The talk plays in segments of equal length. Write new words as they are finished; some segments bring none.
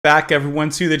Back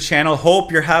everyone to the channel.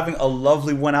 Hope you're having a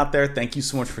lovely one out there. Thank you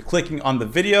so much for clicking on the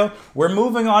video. We're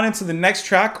moving on into the next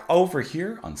track over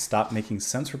here on Stop Making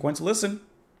Sense. We're going to listen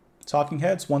Talking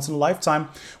Heads, Once in a Lifetime.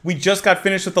 We just got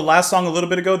finished with the last song a little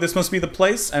bit ago. This must be the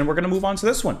place, and we're going to move on to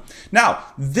this one. Now,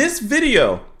 this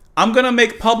video I'm going to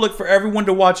make public for everyone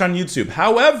to watch on YouTube.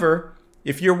 However,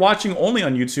 if you're watching only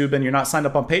on YouTube and you're not signed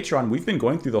up on Patreon, we've been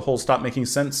going through the whole Stop Making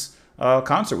Sense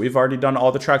concert. We've already done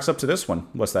all the tracks up to this one.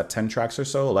 What's that, 10 tracks or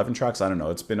so, 11 tracks? I don't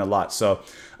know. It's been a lot. So,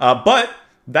 but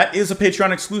that is a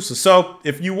Patreon exclusive. So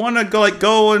if you want to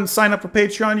go and sign up for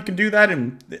Patreon, you can do that.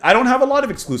 And I don't have a lot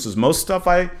of exclusives. Most stuff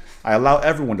I allow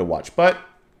everyone to watch, but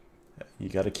you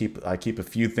got to I keep a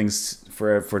few things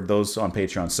for those on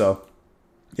Patreon. So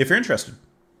if you're interested,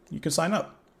 you can sign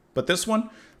up. But this one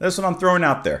I'm throwing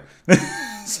out there.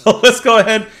 So let's go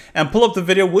ahead and pull up the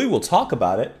video. We will talk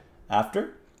about it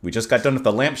after. We just got done with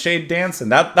the lampshade dance,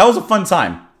 and that was a fun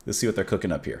time. Let's see what they're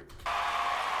cooking up here.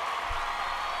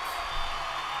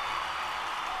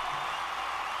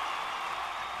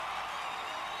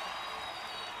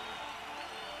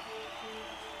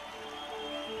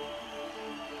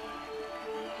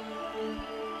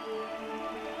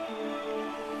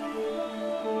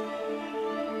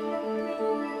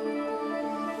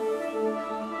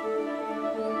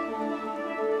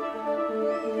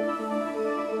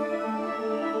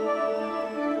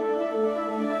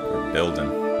 Building.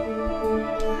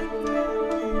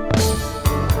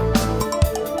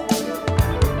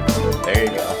 There you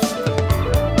go.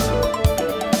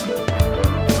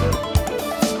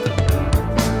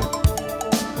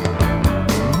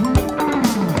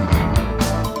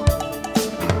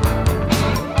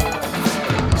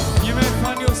 You may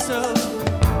find yourself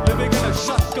living in a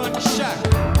shotgun shack.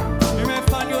 You may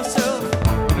find yourself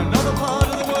in another part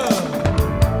of the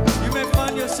world. You may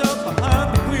find yourself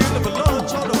behind the wheel of a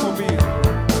large automobile.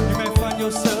 You may find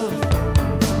yourself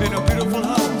in a beautiful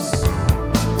house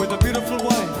with a beautiful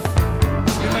wife.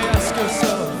 You may ask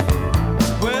yourself,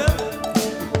 well,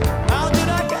 how did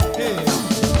I get here?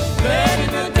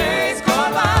 Letting the days go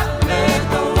by, let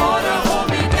the water hold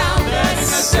me down. Letting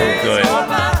the So days good. go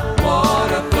by,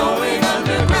 water flowing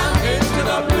underground into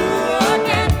the blue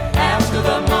again. After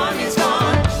the money's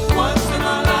gone, once in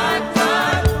a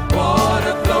lifetime,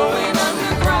 water flowing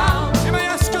underground. You may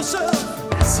ask yourself,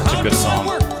 Such a good song. how do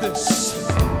I work this?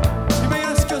 You may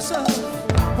ask yourself,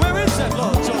 where is that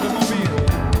large automobile?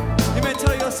 You may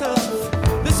tell yourself,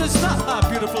 this is not my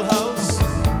beautiful house.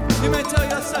 You may tell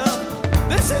yourself,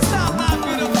 this is not my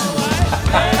beautiful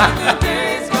wife. Letting the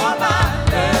days go by,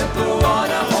 let the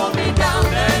water hold me down.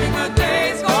 Letting the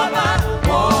days go by,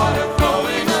 water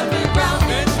flowing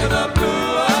underground into the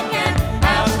blue again.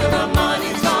 After the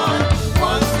money's gone,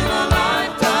 once in a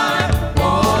lifetime,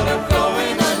 water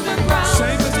flowing underground.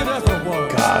 Same as it ever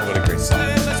was. God, what a great song.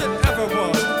 Same as it ever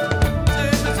was.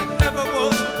 Same as it ever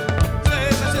was.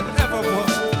 Same as it ever was.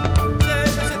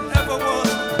 Same as it ever was.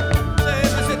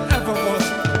 Same as it ever was.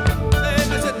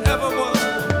 Same as it ever was.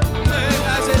 Same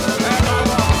as it ever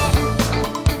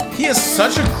was. He is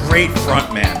such a great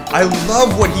front man. I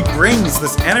love what he brings,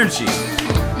 this energy.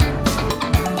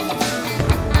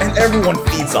 And everyone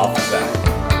feeds off of that.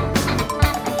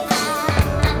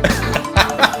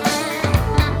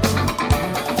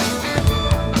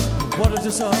 What is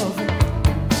this of?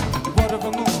 What of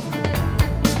a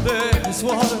move? There is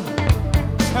water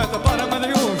at the bottom of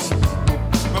the ocean.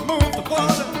 Remove the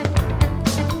water.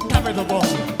 Carry the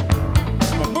water.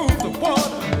 Remove the water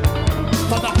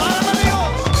from the bottom of the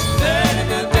ocean. Letting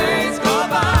the days go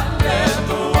by. Let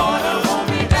the water hold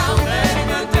me down. Letting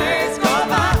the days go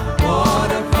by.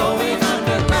 Water flowing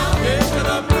underground into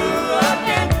the blue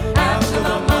again. After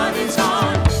the money's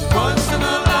gone, once in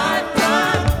a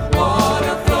lifetime,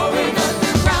 water flowing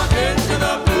underground into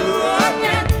the blue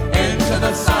again. Into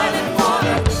the silent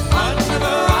water, under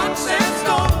the rocks and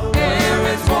stone. There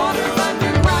is water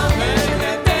underground. Letting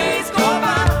the days go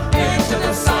by into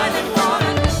the silent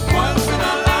water. Once in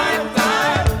a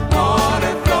lifetime,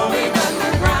 water flowing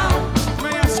underground. You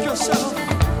may ask yourself,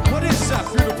 what is that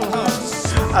beautiful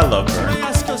house? I love You her. may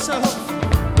ask yourself,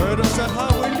 where does that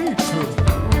highway lead to?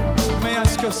 You may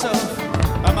ask yourself,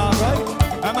 am I right?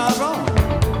 Am I wrong?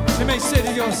 You may say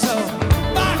to yourself,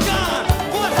 my God,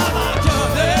 what have I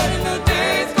done? Letting the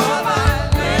days go by,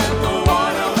 let the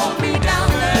water hold me down.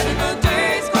 Letting the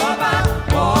days go by,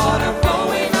 water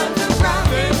flowing underground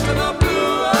into the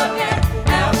blue again.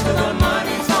 After the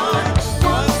money's gone,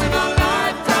 once in a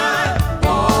lifetime,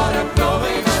 water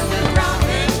flowing underground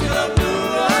into the blue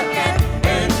again.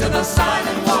 Into the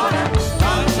silent water,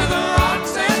 under the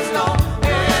rocks and stone.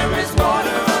 There is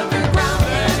water underground.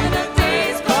 Letting the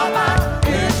days go by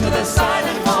into the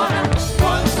silent water.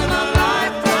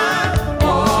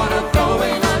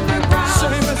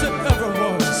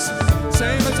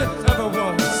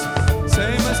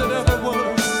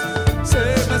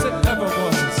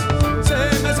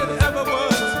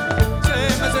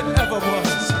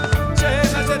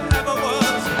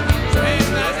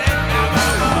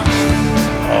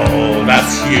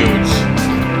 That's huge.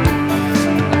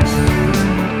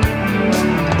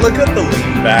 Look at the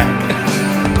lean back.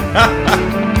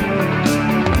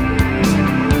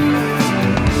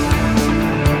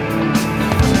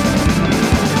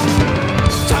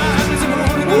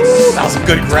 Ooh, that was a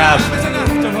good grab.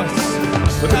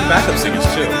 Look at the backup singers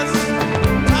too.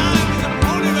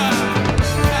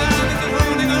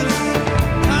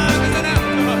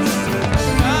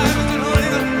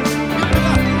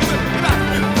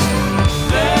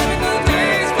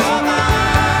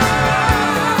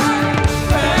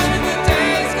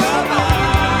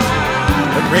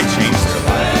 Great change to their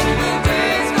life.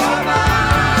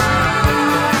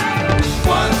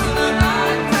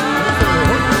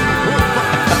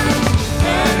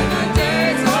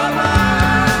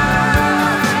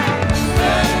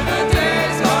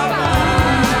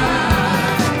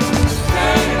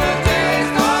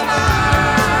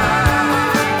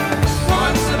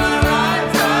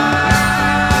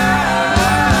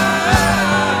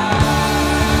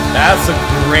 That's a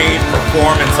great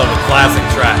performance of a classic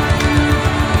track.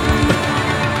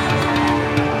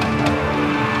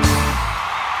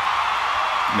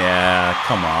 Yeah,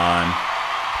 come on.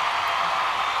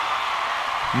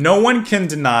 No one can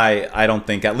deny, I don't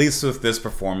think, at least with this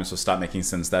performance with Stop Making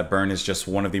Sense, that Burn is just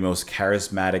one of the most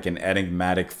charismatic and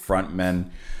enigmatic frontmen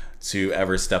to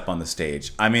ever step on the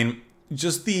stage. I mean,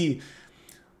 just the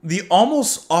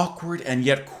almost awkward and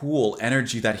yet cool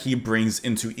energy that he brings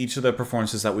into each of the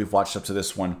performances that we've watched up to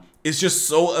this one is just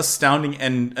so astounding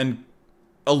and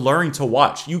alluring to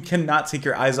watch. You cannot take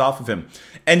your eyes off of him.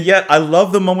 And yet, I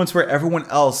love the moments where everyone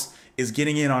else is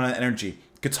getting in on an energy.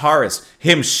 Guitarist,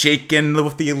 him shaking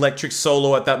with the electric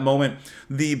solo at that moment.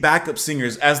 The backup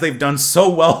singers, as they've done so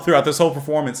well throughout this whole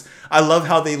performance. I love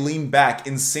how they lean back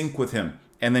in sync with him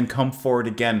and then come forward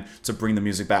again to bring the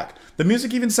music back. The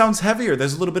music even sounds heavier.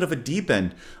 There's a little bit of a deep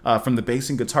end from the bass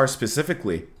and guitar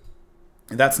specifically.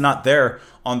 That's not there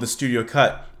on the studio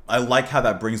cut. I like how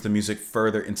that brings the music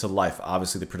further into life.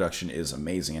 Obviously, the production is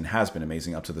amazing and has been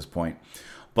amazing up to this point.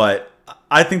 But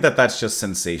I think that that's just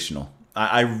sensational.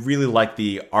 I really like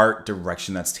the art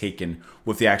direction that's taken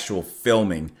with the actual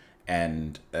filming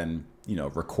and you know,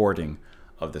 recording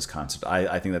of this concert.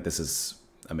 I think that this is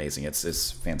amazing.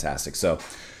 It's fantastic. So,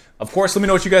 of course, let me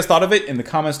know what you guys thought of it in the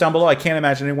comments down below. I can't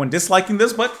imagine anyone disliking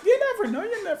this, but you never know.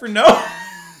 You never know.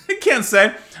 I can't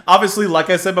say. Obviously, like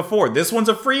I said before, this one's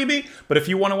a freebie, but if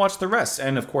you want to watch the rest,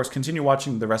 and of course, continue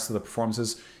watching the rest of the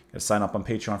performances, you gotta sign up on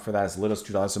Patreon for that. As little as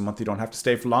 $2 a month. You don't have to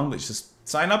stay for long. Let's just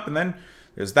sign up, and then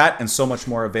there's that and so much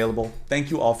more available.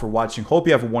 Thank you all for watching. Hope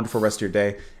you have a wonderful rest of your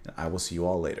day, and I will see you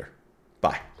all later.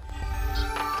 Bye.